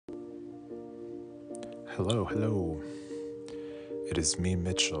Hello, hello. It is me,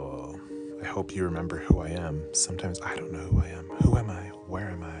 Mitchell. I hope you remember who I am. Sometimes I don't know who I am. Who am I? Where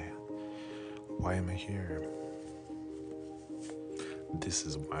am I? Why am I here? This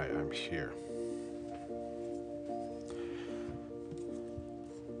is why I'm here.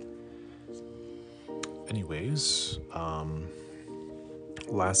 Anyways,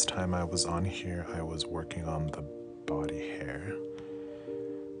 last time I was on here, I was working on the body hair.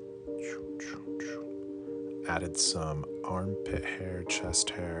 Added some armpit hair, chest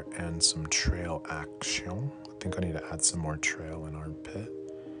hair, and some trail action. I think I need to add some more trail and armpit,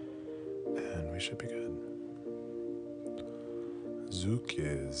 and we should be good. Zook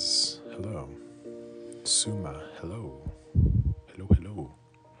is hello. Suma, hello. Hello, hello.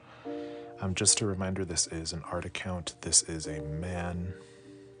 Just a reminder, this is an art account. This is a man.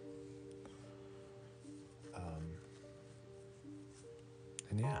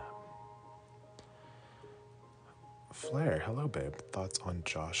 And yeah. Flair, hello, babe. Thoughts on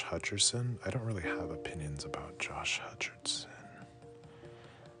Josh Hutcherson? I don't really have opinions about Josh Hutcherson.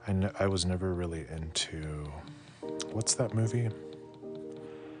 I was never really into... What's that movie?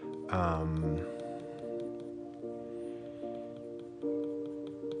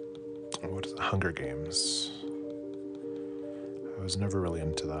 What is it? Hunger Games. I was never really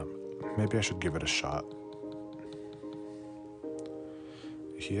into that. Maybe I should give it a shot.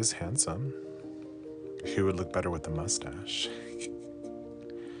 He is handsome. He would look better with a mustache.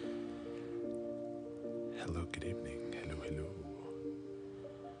 Hello, good evening. Hello, hello.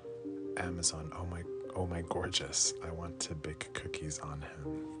 Amazon, oh my gorgeous. I want to bake cookies on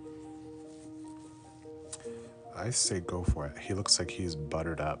him. I say go for it. He looks like he's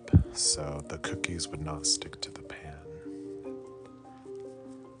buttered up, so the cookies would not stick to the pan.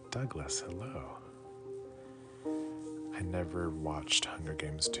 Douglas, hello. I never watched Hunger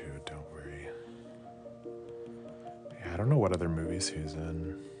Games 2, don't worry. Yeah, I don't know what other movies he's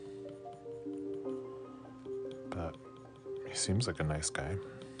in, but he seems like a nice guy.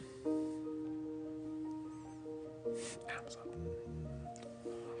 Amazon.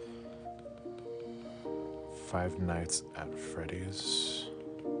 Five Nights at Freddy's.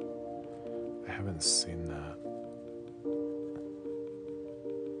 I haven't seen that.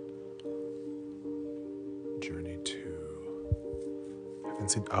 Journey to... I haven't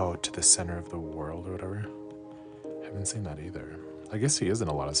seen... Oh, To the Center of the World or whatever. I haven't seen that either. I guess he is in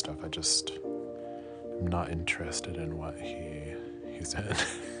a lot of stuff. I just am not interested in what he's in.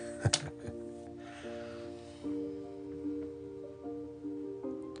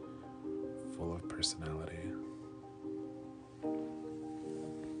 Full of personality.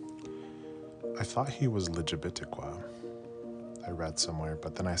 I thought he was Legibitiqua. I read somewhere,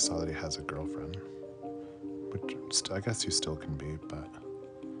 but then I saw that he has a girlfriend. Which I guess you still can be, but...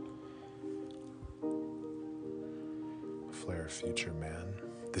 Flair, future man.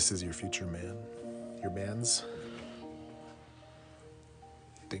 This is your future man? Your man's?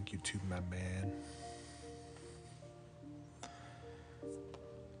 Thank you to my man.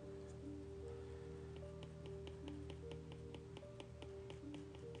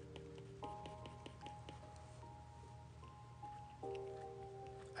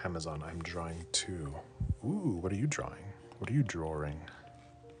 Amazon, I'm drawing too. Ooh, what are you drawing? What are you drawing?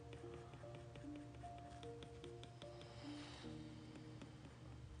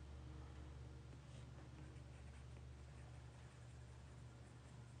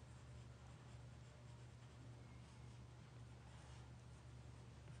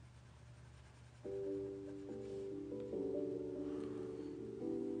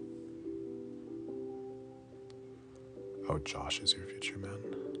 Oh, Josh is your future man?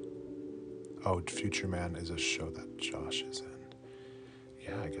 Oh, Future Man is a show that Josh is in.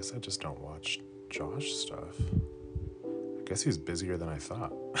 Yeah, I guess I just don't watch Josh stuff. I guess he's busier than I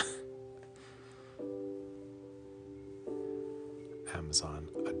thought. Amazon,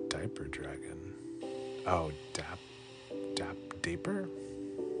 a diaper dragon. Oh, Daper?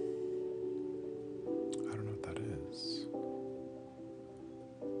 I don't know what that is.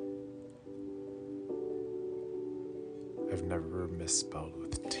 I've never misspelled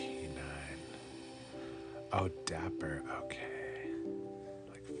with T9. Oh, dapper, okay.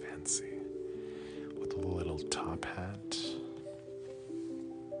 Like fancy. With a little top hat.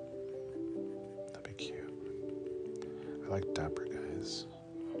 That'd be cute. I like dapper guys.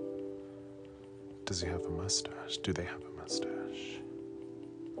 Does he have a mustache? Do they have a mustache?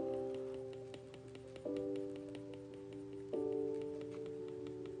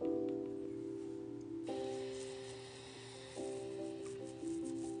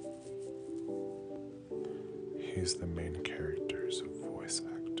 He's the main character's voice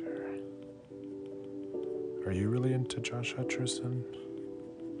actor. Are you really into Josh Hutcherson?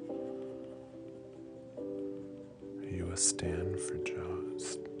 Are you a stan for Joshua?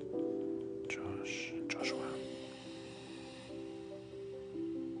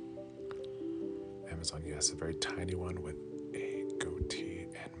 Amazon, yes, a very tiny one with a goatee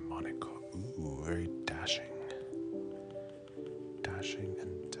and monocle. Ooh, very dashing. Dashing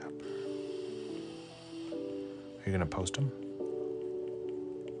and dapper. Are you gonna post them?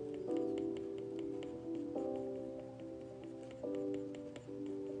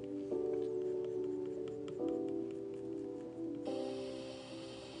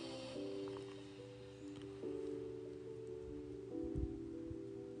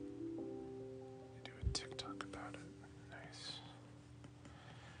 Do a TikTok about it. Nice.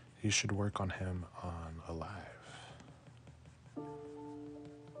 You should work on him on a live.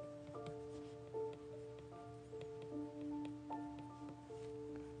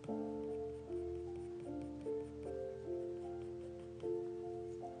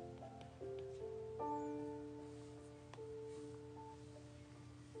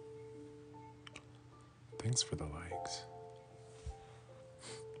 Thanks for the likes.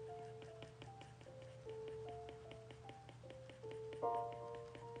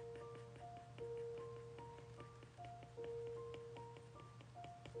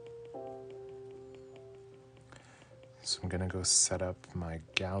 So I'm gonna go set up my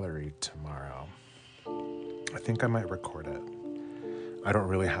gallery tomorrow. I think I might record it. I don't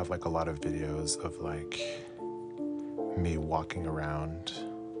really have like a lot of videos of like me walking around,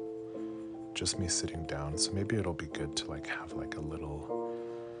 just me sitting down. So maybe it'll be good to like have like a little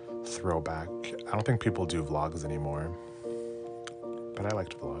throwback. I don't think people do vlogs anymore, but I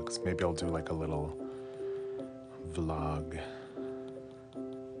liked vlogs. Maybe I'll do like a little vlog.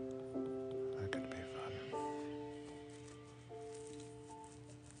 That could be fun.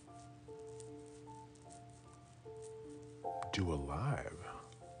 Do a live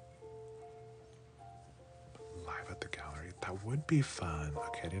at the gallery. That would be fun.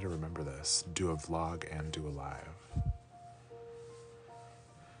 Okay, I need to remember this. Do a vlog and do a live.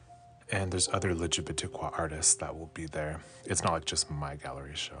 And there's other Legibitiqua artists that will be there. It's not like just my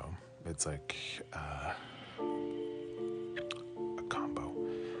gallery show. It's like a combo.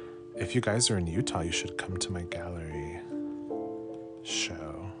 If you guys are in Utah, you should come to my gallery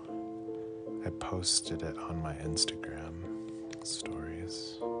show. I posted it on my Instagram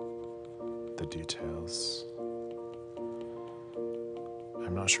stories. The details.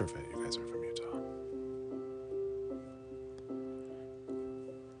 I'm not sure if you guys are from Utah.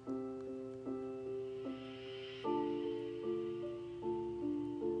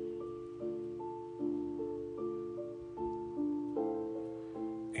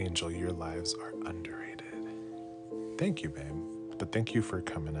 Angel, your lives are underrated. Thank you, babe. But thank you for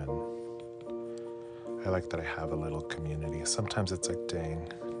coming in. I like that I have a little community. Sometimes it's like, dang,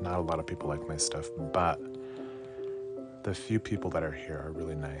 not a lot of people like my stuff, but the few people that are here are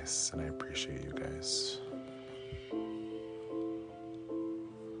really nice, and I appreciate you guys.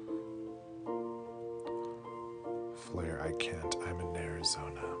 Flair, I can't. I'm in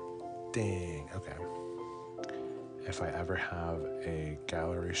Arizona. Dang, okay. If I ever have a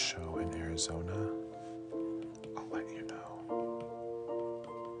gallery show in Arizona, I'll let you know.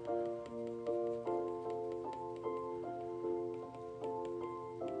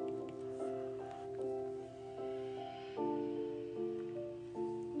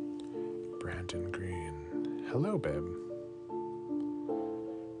 Brandon Green. Hello, babe.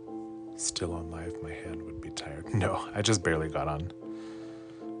 Still on live, my hand would be tired. No, I just barely got on.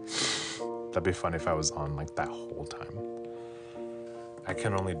 That'd be fun if I was on like that whole time. I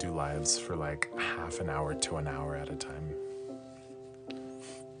can only do lives for like half an hour to an hour at a time.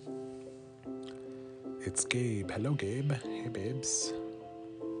 It's Gabe. Hello, Gabe. Hey, babes.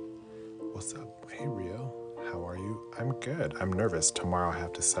 What's up? Hey, Rio. How are you? I'm good. I'm nervous. Tomorrow I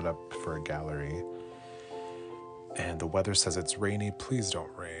have to set up for a gallery. And the weather says it's rainy. Please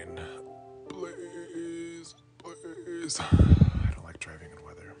don't rain. Please, please. I don't like driving in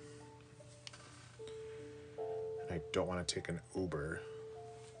weather. And I don't want to take an Uber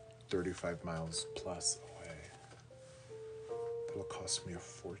 35 miles plus away. That'll cost me a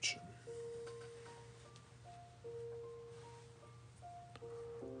fortune.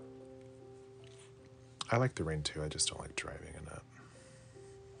 I like the rain too, I just don't like driving in it.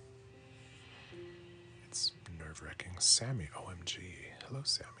 It's nerve-wracking. Sammy, OMG. Hello,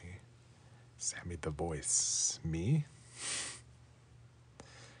 Sammy. Sammy the voice. Me?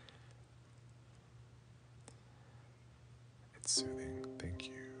 It's soothing. Thank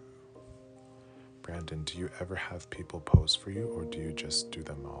you. Brandon, do you ever have people pose for you, or do you just do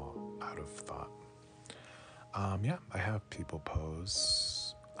them all out of thought? Yeah, I have people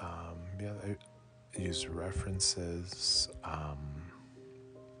pose. Yeah, I use references.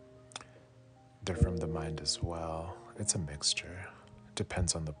 They're from the mind as well. It's a mixture.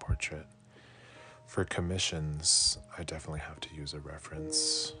 Depends on the portrait. For commissions, I definitely have to use a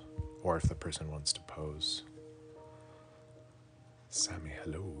reference, or if the person wants to pose. Sammy,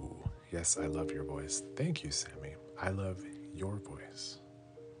 hello. Yes, I love your voice. Thank you, Sammy. I love your voice.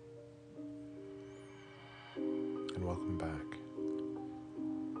 And welcome back.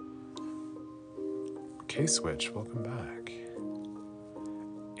 K-Switch, welcome back.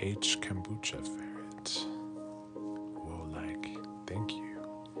 H. Kombucha Ferret. Whoa, thank you.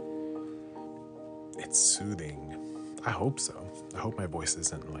 It's soothing. I hope so. I hope my voice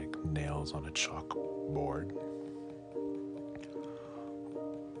isn't like nails on a chalkboard.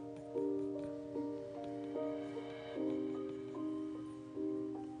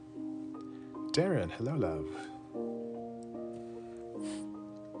 Darren, hello, love.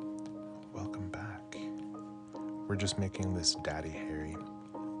 Welcome back. We're just making this Daddy Harry.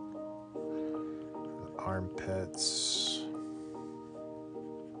 The armpits,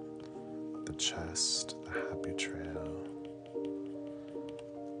 the chest, the happy trail.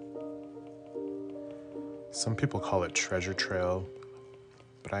 Some people call it treasure trail,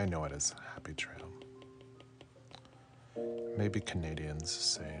 but I know it as happy trail. Maybe Canadians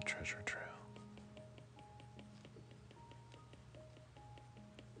say treasure trail.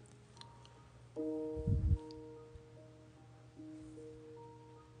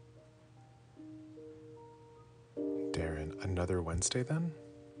 Darren, another Wednesday then?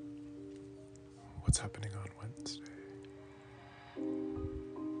 What's happening on Wednesday?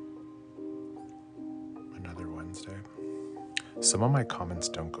 Another Wednesday. Some of my comments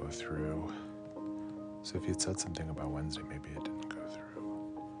don't go through. So if you'd said something about Wednesday, maybe it didn't go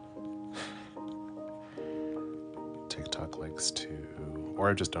through. TikTok likes to, or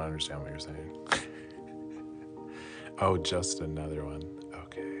I just don't understand what you're saying. Oh, just another one.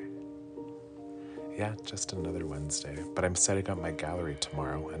 Okay. Yeah, just another Wednesday. But I'm setting up my gallery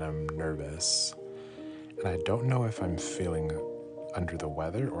tomorrow and I'm nervous. And I don't know if I'm feeling under the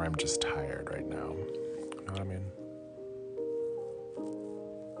weather or I'm just tired right now. You know what I mean?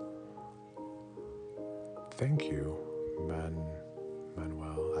 Thank you,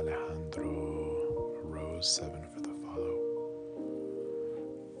 Manuel Alejandro Rose 7 for the follow.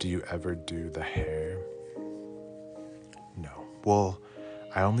 Do you ever do the hair? No. Well,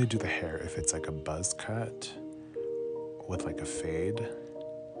 I only do the hair if it's like a buzz cut with like a fade,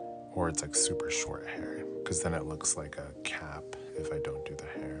 or it's like super short hair, because then it looks like a cap if I don't do the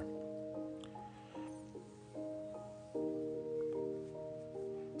hair.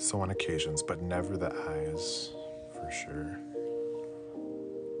 So on occasions, but never the eyes, for sure.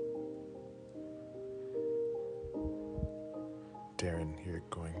 Darren, you're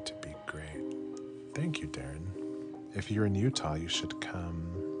going to be great. Thank you, Darren. If you're in Utah, you should come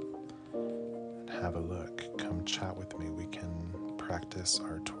and have a look. Come chat with me. We can practice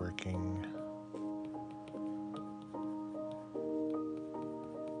our twerking.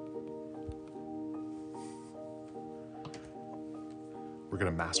 We're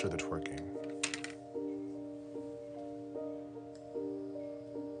gonna master the twerking.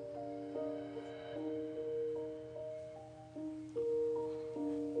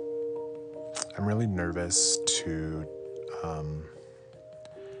 I'm really nervous to,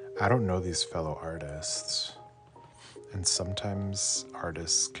 I don't know these fellow artists, and sometimes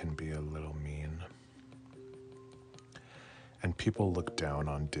artists can be a little mean. And people look down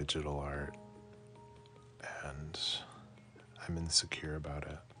on digital art, and I'm insecure about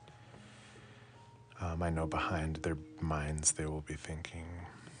it. I know behind their minds they will be thinking,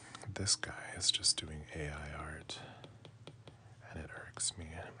 this guy is just doing AI art, and it irks me.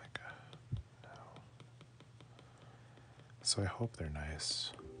 I'm like, no. So I hope they're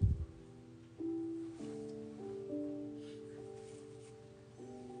nice.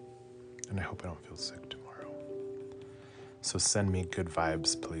 And I hope I don't feel sick tomorrow. So send me good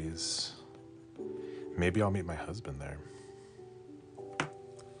vibes, please. Maybe I'll meet my husband there.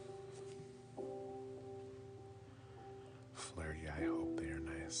 Flair, yeah, I hope they are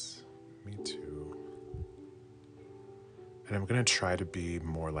nice. Me too. And I'm gonna try to be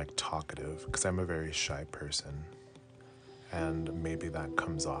more like talkative, because I'm a very shy person. And maybe that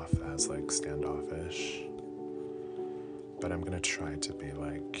comes off as like standoffish. But I'm gonna try to be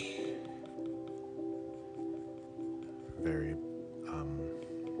like very,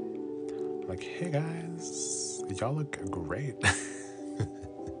 like, hey guys, y'all look great.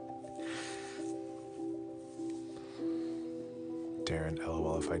 Darren,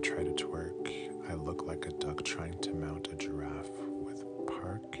 LOL, if I try to twerk, I look like a duck trying to mount a giraffe with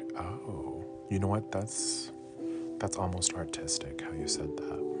park. Oh, you know what? That's almost artistic how you said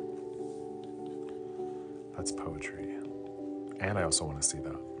that. That's poetry. And I also want to see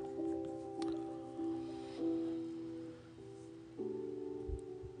that.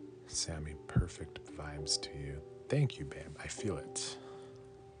 Sammy, perfect vibes to you. Thank you, babe. I feel it.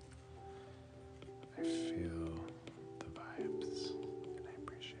 I feel the vibes, and I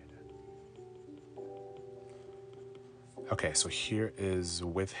appreciate it. Okay, so here is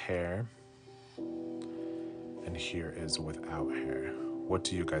with hair, and here is without hair. What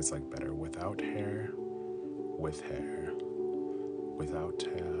do you guys like better? Without hair, with hair, without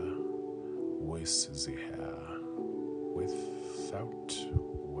hair, with the hair, without,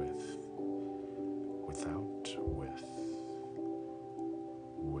 with, without, with,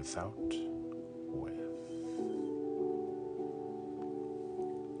 without, with.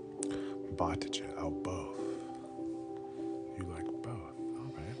 Bottice, oh, both. You like both,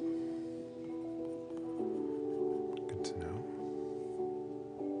 all right. Good to know.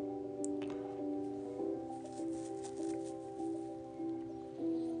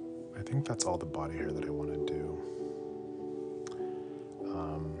 I think that's all the body hair that I want to do.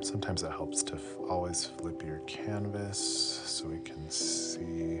 Sometimes it helps to always flip your canvas so we can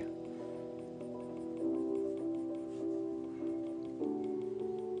see.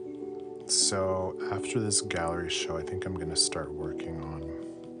 So after this gallery show, I think I'm going to start working on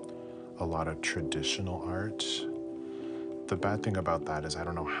a lot of traditional art. The bad thing about that is I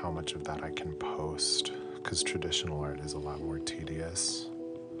don't know how much of that I can post because traditional art is a lot more tedious.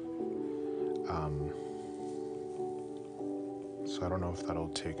 So I don't know if that'll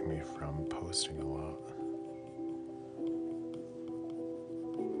take me from posting a lot.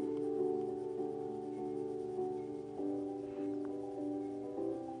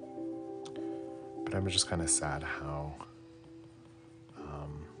 But I'm just kind of sad how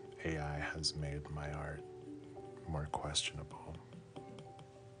AI has made my art more questionable.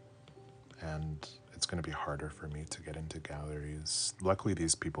 And it's going to be harder for me to get into galleries. Luckily,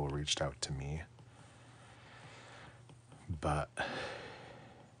 these people reached out to me. But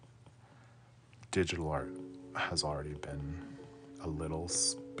digital art has already been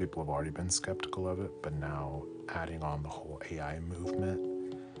people have already been skeptical of it, but now adding on the whole AI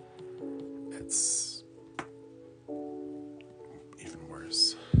movement, it's even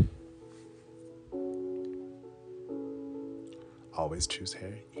worse. Always choose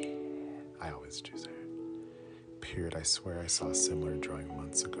hair? Yeah, I always choose hair. Period. I swear I saw a similar drawing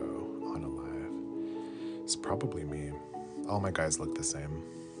months ago on a live. It's probably me. All my guys look the same.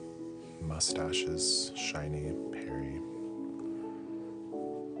 Mustaches, shiny, hairy.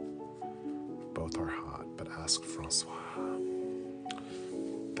 Both are hot, but ask Francois.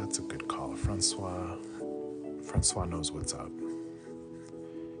 That's a good call. Francois knows what's up.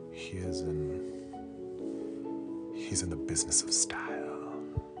 He's in the business of style.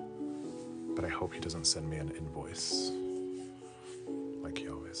 But I hope he doesn't send me an invoice like he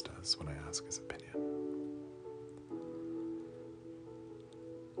always does when I ask his opinion.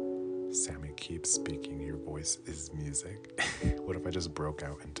 Sammy keeps speaking, your voice is music. What if I just broke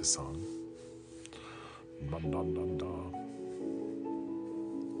out into song? Dun, dun, dun, dun.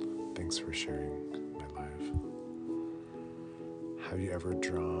 Thanks for sharing my life. Have you ever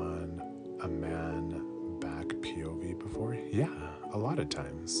drawn a man back POV before? Yeah, a lot of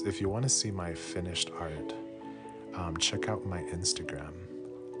times. If you want to see my finished art, check out my Instagram.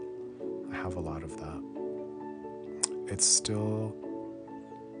 I have a lot of that. It's still...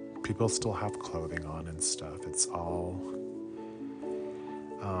 people still have clothing on and stuff. It's all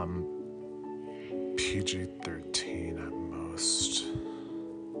PG-13 at most.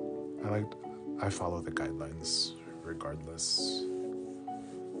 I follow the guidelines regardless.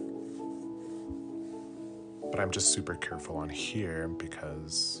 But I'm just super careful on here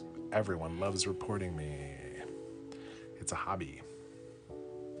because everyone loves reporting me. It's a hobby.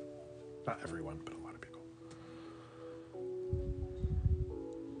 Not everyone, but a lot of people.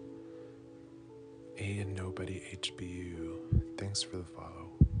 And nobody HBU. Thanks for the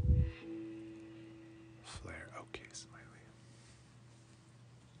follow. Flare. Okay, smiley.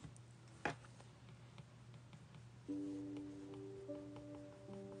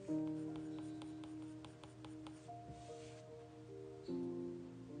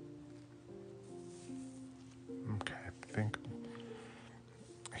 Okay, I think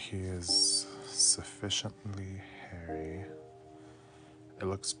he is sufficiently hairy. It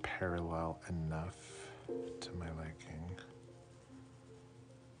looks parallel enough to my liking.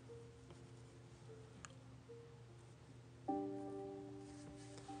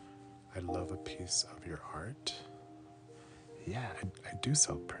 I love a piece of your art. Yeah, I do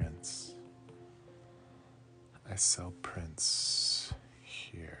sell prints. I sell prints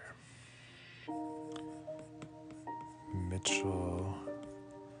here. Mitchell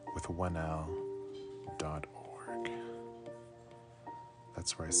with 1L.org.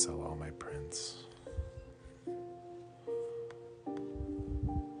 That's where I sell all my prints.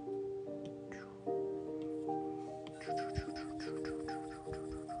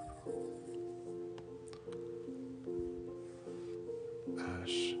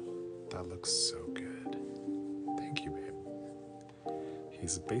 Ash, that looks so good. Thank you, babe.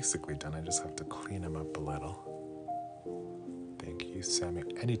 He's basically done. I just have to clean him up a little. Thank you, Sammy.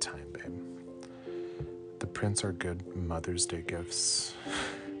 Anytime, babe. The prints are good Mother's Day gifts.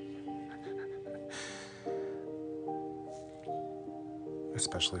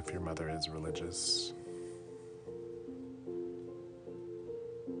 Especially if your mother is religious.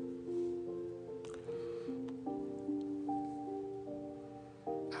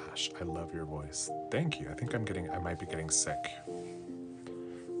 Ash, I love your voice. Thank you. I think I might be getting sick.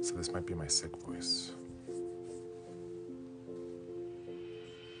 So this might be my sick voice.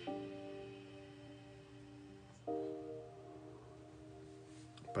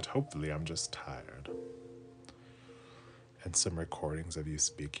 But hopefully I'm just tired. And some recordings of you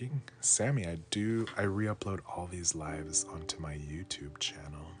speaking. Sammy, I re-upload all these lives onto my YouTube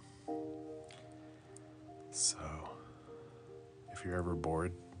channel. So, if you're ever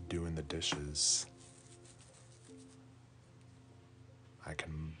bored doing the dishes, I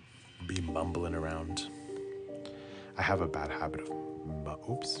can be mumbling around. I have a bad habit of,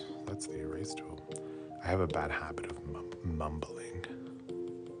 oops, that's the erase tool. I have a bad habit of mumbling.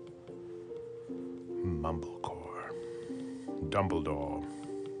 Mumblecore. Dumbledore.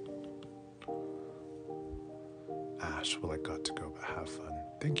 Ash, well, I got to go, but have fun.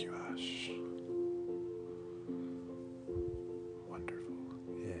 Thank you, Ash. Wonderful.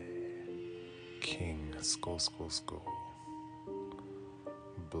 Yay. King. Skull.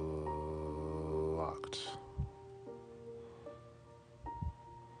 Blocked.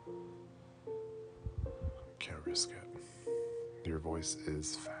 Can't risk it. Your voice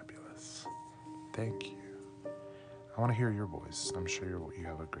is fabulous. Thank you. I want to hear your voice. I'm sure you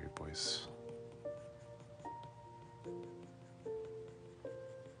have a great voice.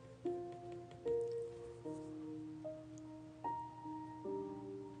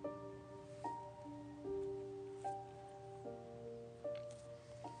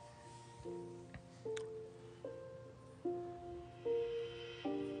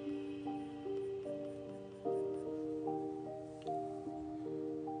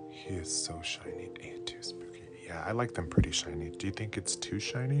 He is so shiny. Ain't too spooky. Yeah, I like them pretty shiny. Do you think it's too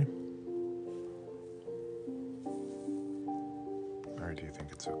shiny? Or do you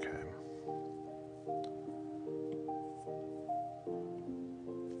think it's okay?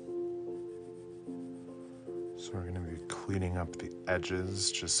 So we're going to be cleaning up the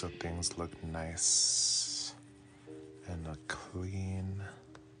edges just so things look nice and clean.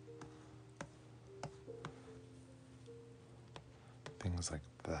 Things like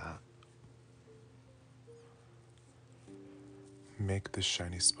that. Make the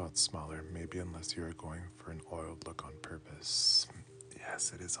shiny spot smaller, maybe unless you are going for an oiled look on purpose.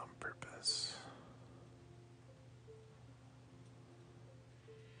 Yes, it is on purpose.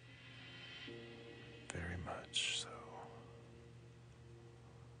 Very much so.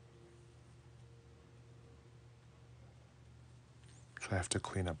 So I have to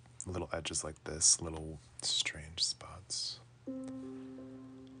clean up little edges like this, little strange spots.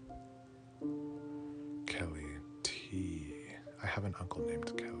 Kelly T. I have an uncle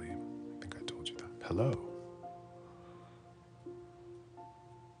named Kelly. I think I told you that. Hello.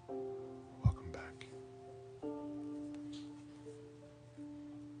 Welcome back.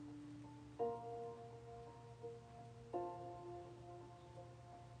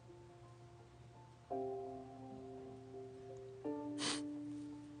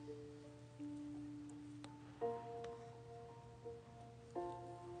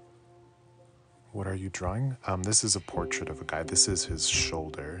 What are you drawing? This is a portrait of a guy. This is his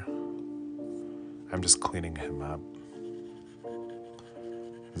shoulder. I'm just cleaning him up.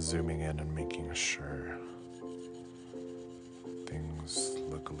 Zooming in and making sure things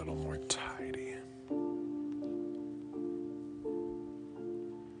look a little more tidy.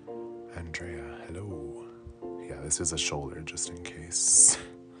 Andrea, hello. Yeah, this is a shoulder just in case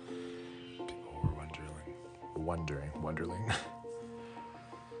people were wondering.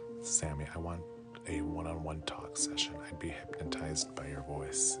 Sammy, I want a one-on-one talk session. I'd be hypnotized by your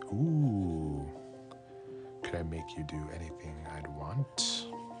voice. Ooh. Could I make you do anything I'd want?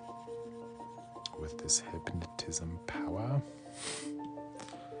 this hypnotism power.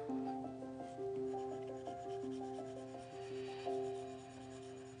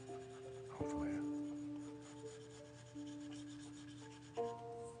 Hopefully.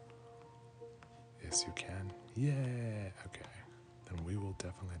 Yes, you can. Yeah. Okay. Then we will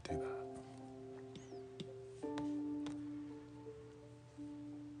definitely do that.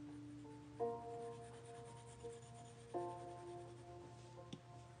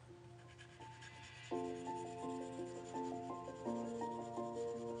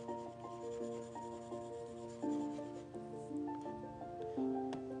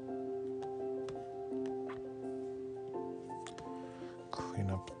 Clean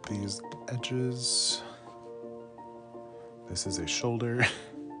up these edges. This is a shoulder,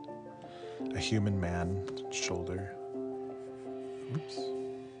 a human man shoulder. Oops.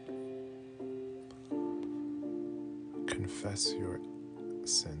 Confess your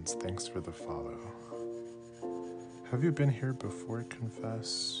sins. Thanks for the follow. Have you been here before,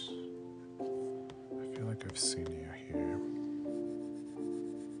 Confess? I feel like I've seen you here.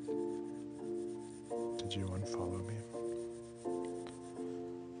 Did you unfollow me?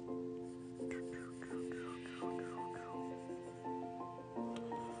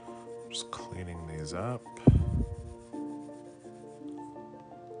 Just cleaning these up.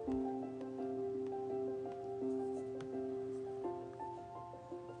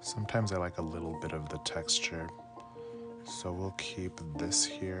 Sometimes I like a little bit of the texture, so we'll keep this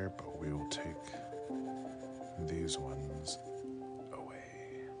here, but we will take these ones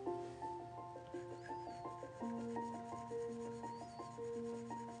away.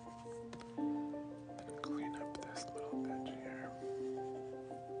 Then clean up this little edge here.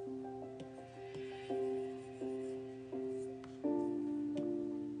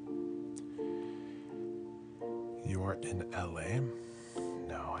 You are in LA?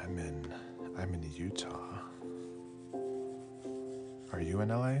 No, I'm in Utah. Are you in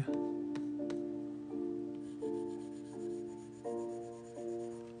LA?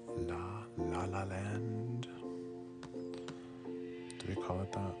 La La Land. Do they call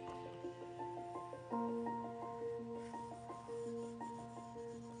it that?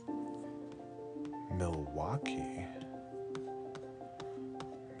 Milwaukee.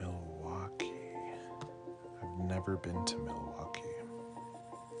 I've never been to Milwaukee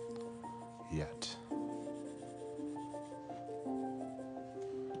yet.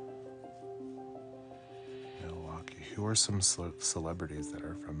 Milwaukee. Who are some celebrities that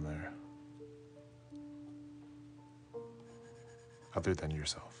are from there? Other than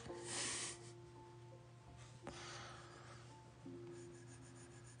yourself.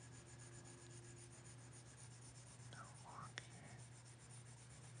 Milwaukee.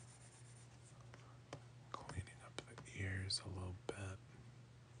 Cleaning up the ears a little bit.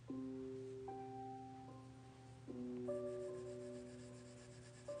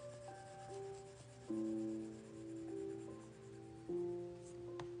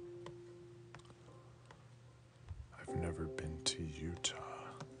 I've never been to Utah.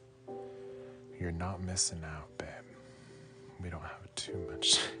 You're not missing out, babe. We don't have too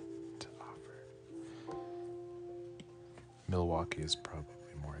much to offer. Milwaukee is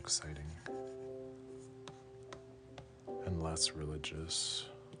probably more exciting and less religious.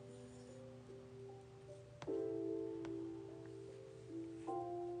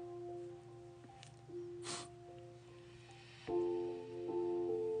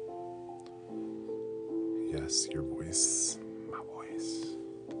 Yes, your voice, my voice.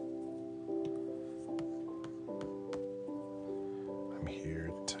 I'm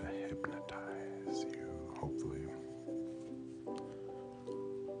here to hypnotize you, hopefully.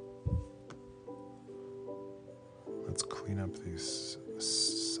 Let's clean up these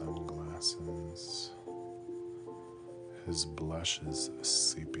sunglasses. His blush is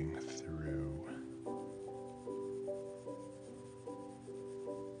seeping through.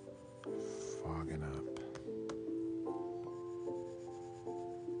 Fogging up.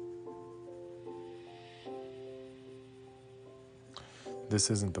 This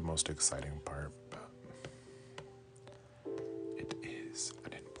isn't the most exciting part, but it is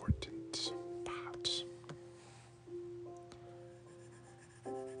an important part.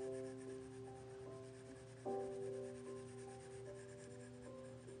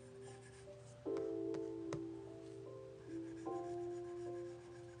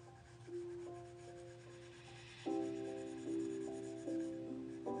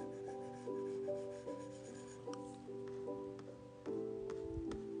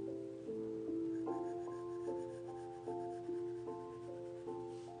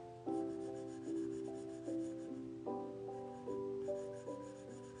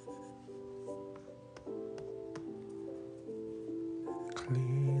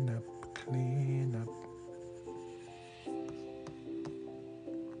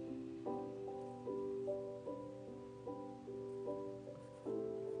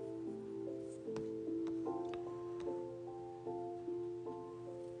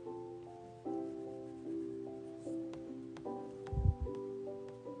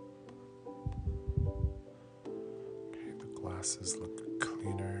 glasses look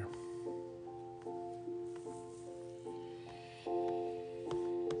cleaner.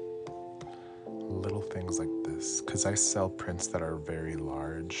 Little things like this, because I sell prints that are very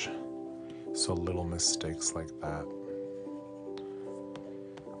large, so little mistakes like that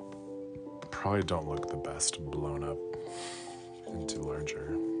probably don't look the best blown up into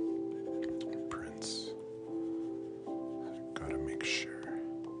larger prints. Gotta make sure.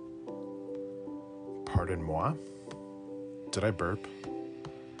 Pardon moi? Did I burp?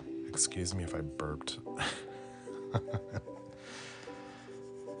 Excuse me if I burped. My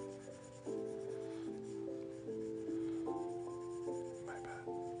bad.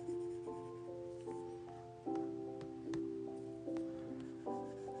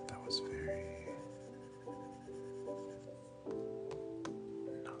 That was very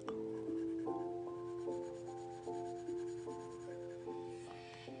not cool.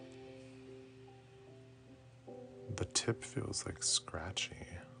 The tip feels like scratchy.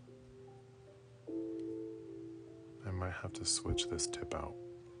 I might have to switch this tip out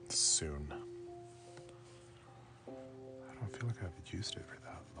soon. I don't feel like I've used it for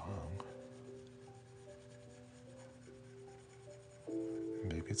that long.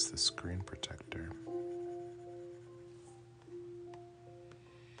 Maybe it's the screen protector.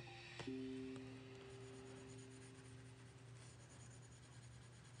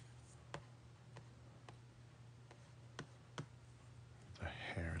 The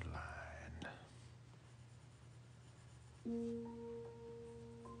hairline.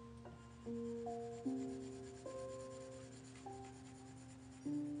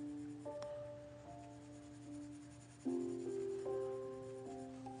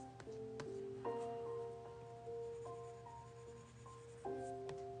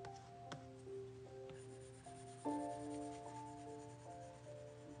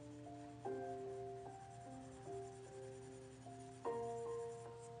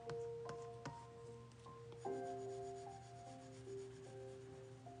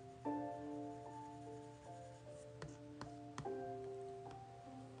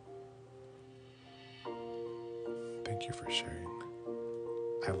 Thank you for sharing.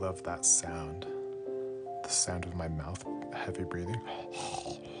 I love that sound. The sound of my mouth heavy breathing.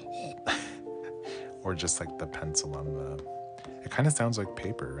 Or just like the pencil on the... It kind of sounds like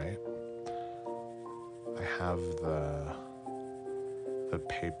paper, right? I have the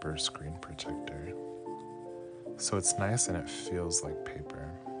paper screen protector. So it's nice and it feels like paper.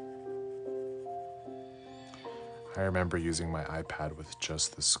 I remember using my iPad with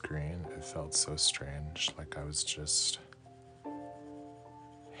just the screen. It felt so strange, like I was just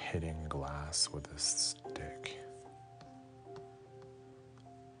hitting glass with a stick.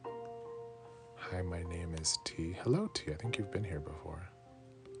 Hi, my name is T. Hello, T. I think you've been here before.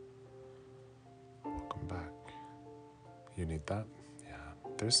 Welcome back. You need that? Yeah,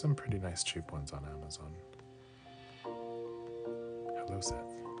 there's some pretty nice cheap ones on Amazon. Hello, Seth.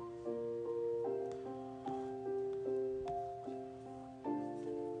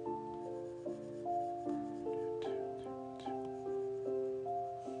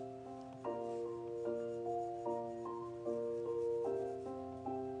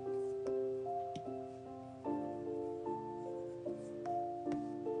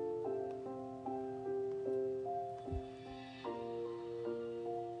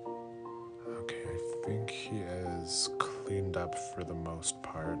 Okay, I think he is cleaned up for the most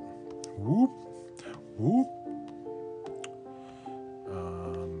part. Whoop, whoop.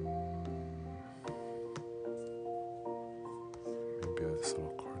 Maybe this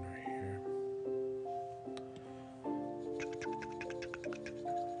little corner here.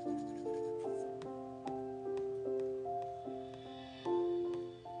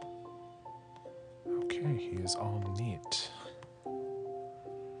 Okay, he is all neat.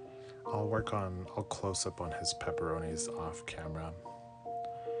 I'll close up on his pepperonis off camera,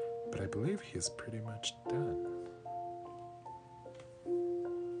 but I believe he is pretty much done.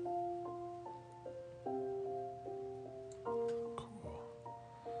 Cool.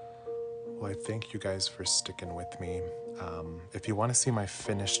 Well, I thank you guys for sticking with me. If you want to see my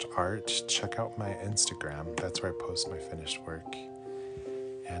finished art, check out my Instagram. That's where I post my finished work.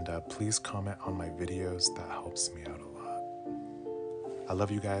 And please comment on my videos. That helps me out a lot. I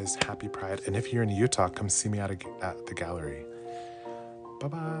love you guys. Happy Pride. And if you're in Utah, come see me at the gallery.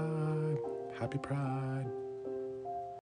 Bye-bye. Happy Pride.